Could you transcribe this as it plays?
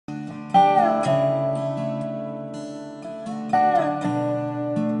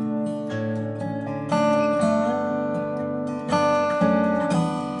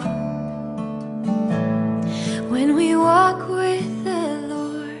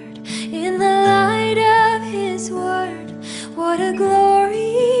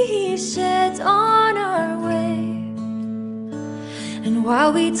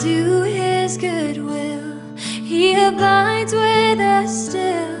while we do His good will. He abides with us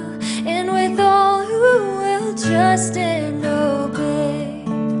still, and with all who will trust and obey.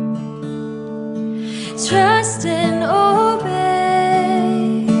 Trust and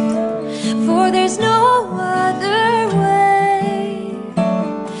obey, for there's no other way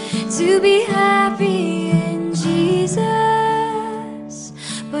to be happy in Jesus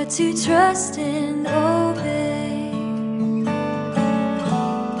but to trust and obey.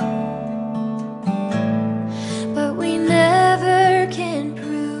 But we never can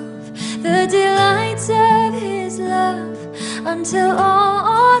prove the delights of His love until all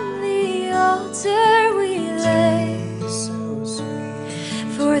on the altar we lay.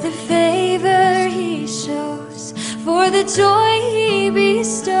 For the favor He shows, for the joy He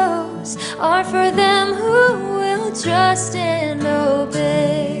bestows, are for them who will trust and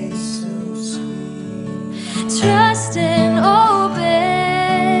obey. Trust and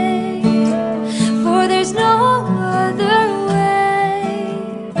obey, for there's no other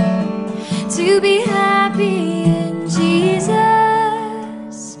way to be happy in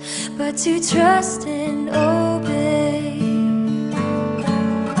Jesus but to trust and obey.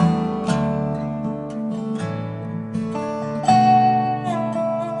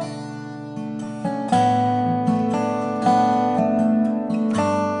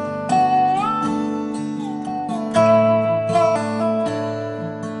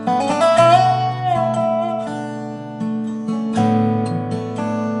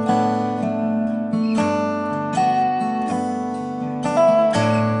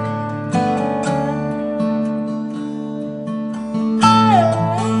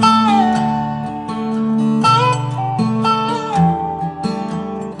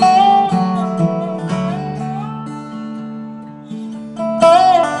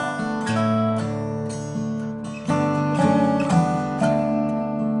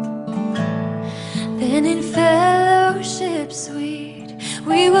 Then in fellowship sweet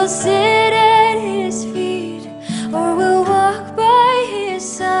we will sit at His feet, or we'll walk by His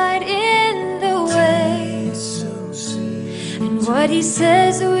side in the way. And what He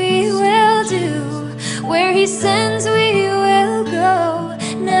says we will do, where He sends we will go.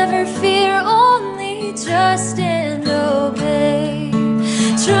 Never fear, only trust and obey.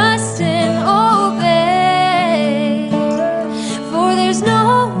 Trust and obey, for there's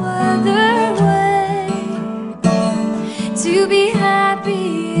no other way to be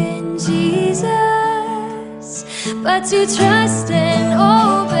happy in Jesus but to trust and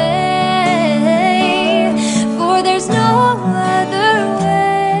obey. For there's no other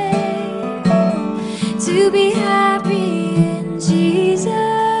way to be happy in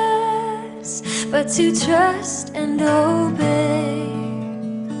Jesus but to trust and obey.